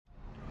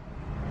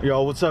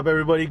Yo, what's up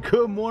everybody?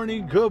 Good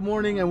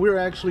morning, and we're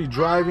actually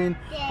driving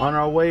on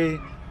our way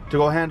to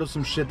go handle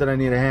some shit that I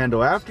need to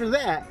handle. After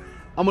that,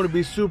 I'm gonna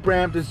be super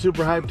amped and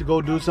super hyped to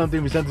go do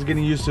something. Vicente's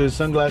getting used to his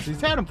sunglasses. He's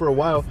had them for a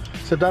while,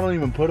 except I don't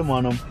even put them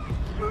on him.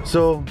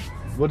 So,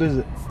 what is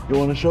it? You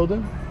wanna show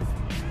them?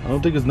 I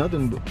don't think it's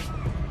nothing.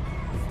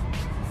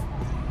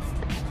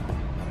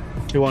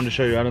 He wanted to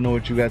show you. I don't know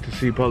what you got to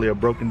see. Probably a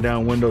broken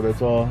down window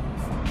that's all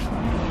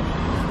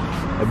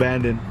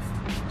abandoned.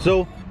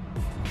 So,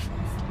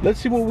 let's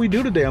see what we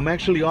do today. I'm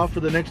actually off for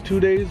the next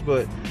 2 days,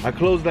 but I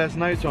closed last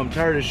night, so I'm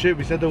tired as shit.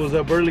 Vicente was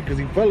up early because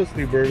he fell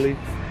asleep early.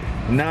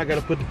 And now I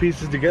gotta put the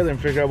pieces together and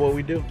figure out what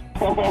we do.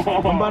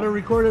 I'm about to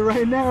record it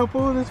right now,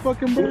 fool. This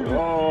fucking bird.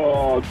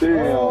 Oh,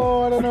 damn.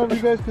 Oh, I don't know if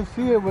you guys can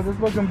see it, but this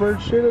fucking bird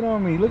shitted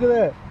on me. Look at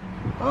that.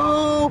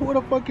 Oh, what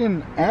a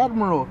fucking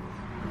admiral.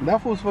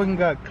 That fool's fucking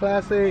got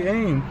class A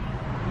aim.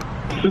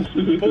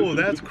 Fool,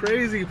 that's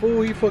crazy,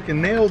 fool. He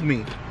fucking nailed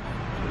me.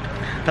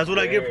 That's what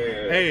I get.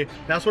 Hey,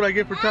 that's what I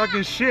get for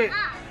talking shit.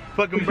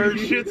 Fucking bird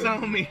shits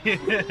on me. He's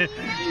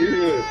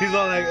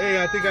all like,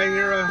 hey, I think I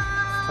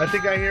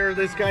hear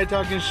this guy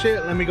talking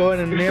shit. Let me go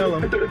ahead and nail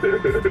him.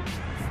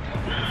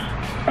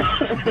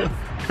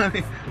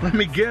 let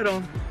me get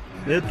him.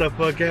 Get the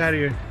fuck out of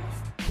here.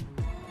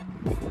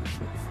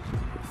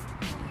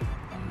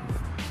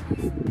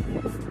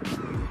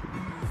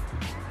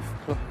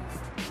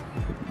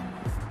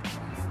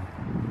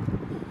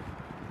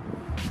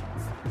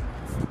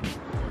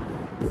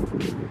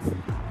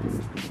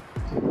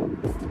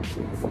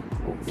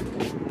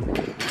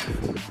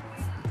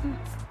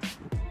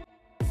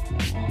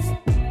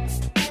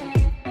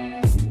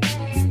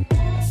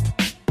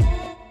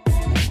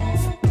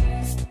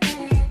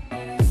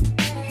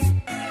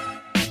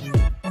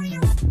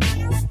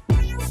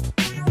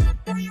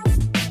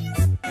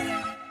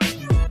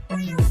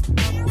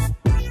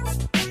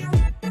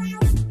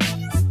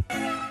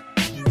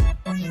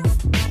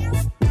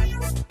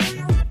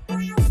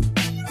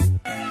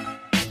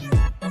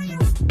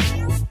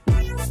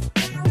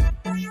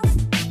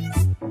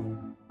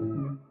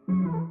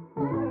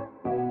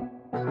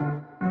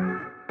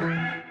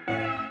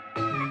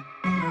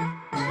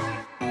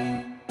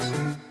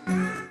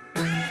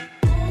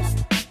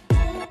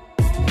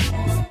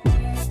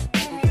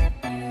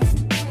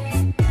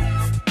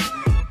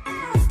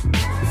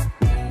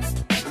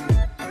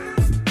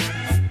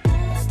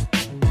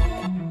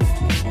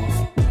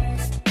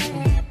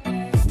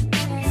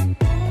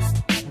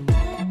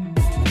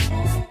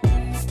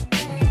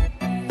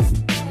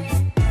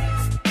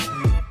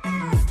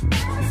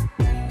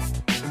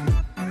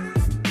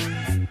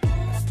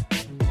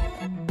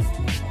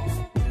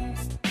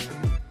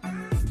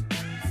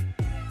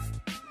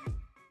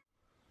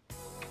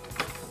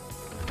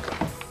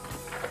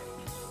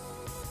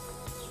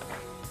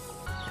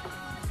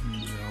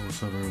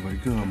 What's up everybody?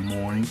 Good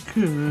morning.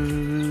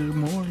 Good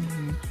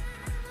morning.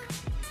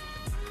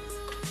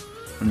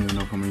 I don't even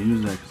know if I'm gonna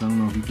use that because I don't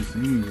know if you can see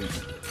me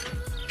yet.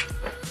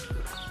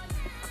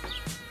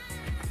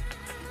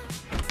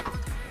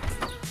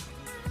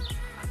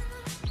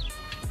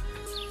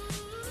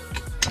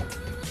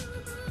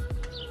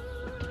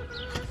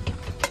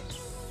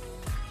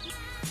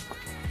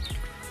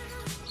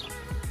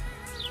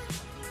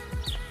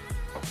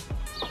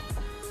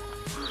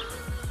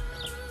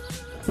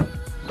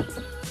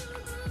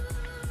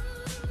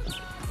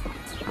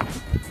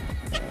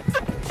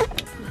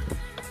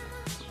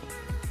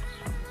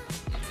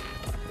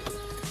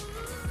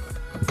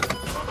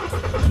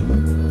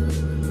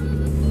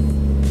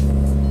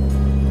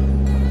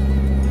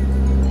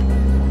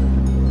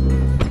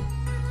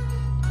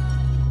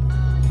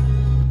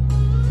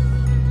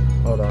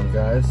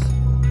 Guys,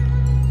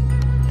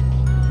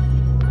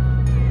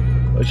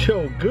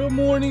 yo, good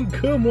morning.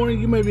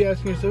 You may be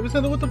asking yourself,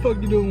 Vicente, what the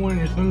fuck you doing wearing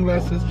your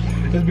sunglasses?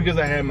 It's because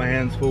I had my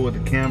hands full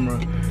with the camera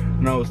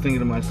and I was thinking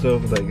to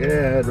myself like,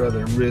 yeah, I'd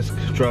rather risk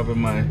dropping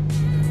my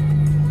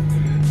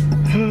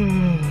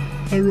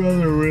I'd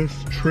rather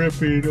risk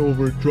tripping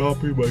over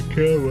dropping my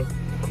camera.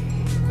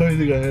 I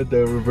think I had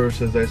that reverse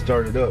as I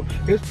started up.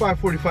 It's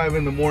 5:45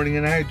 in the morning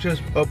and I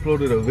just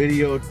uploaded a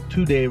video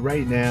today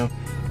right now.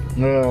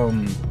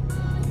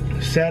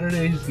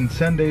 Saturdays and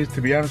Sundays,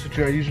 to be honest with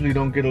you, I usually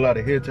don't get a lot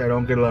of hits. I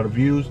don't get a lot of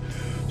views.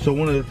 So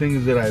one of the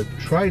things that I've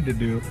tried to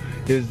do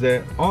is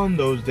that on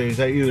those days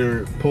I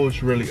either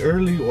post really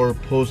early or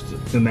post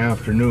in the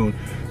afternoon.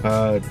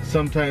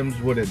 Sometimes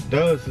what it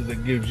does is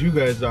it gives you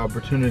guys the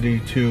opportunity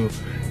to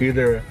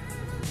either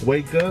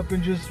wake up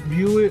and just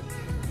view it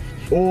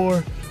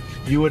or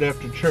view it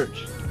after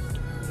church.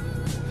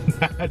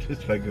 I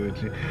just fucking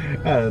with you.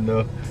 I don't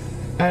know.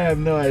 I have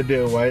no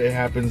idea why it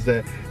happens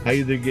that I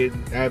either get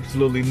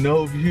absolutely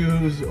no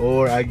views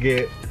or I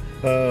get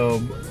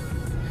a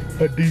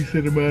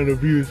decent amount of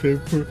views.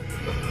 And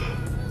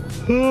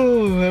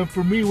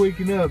for me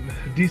waking up,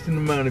 a decent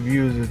amount of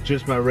views is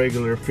just my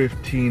regular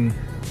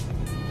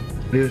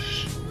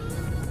 15-ish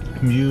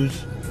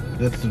views.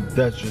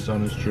 That's just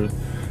honest truth.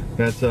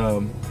 That's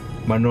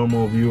my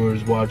normal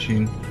viewers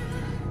watching.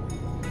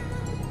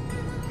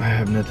 I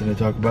have nothing to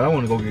talk about. I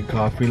want to go get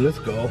coffee. Let's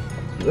go.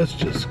 Let's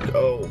just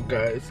go,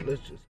 guys. Let's just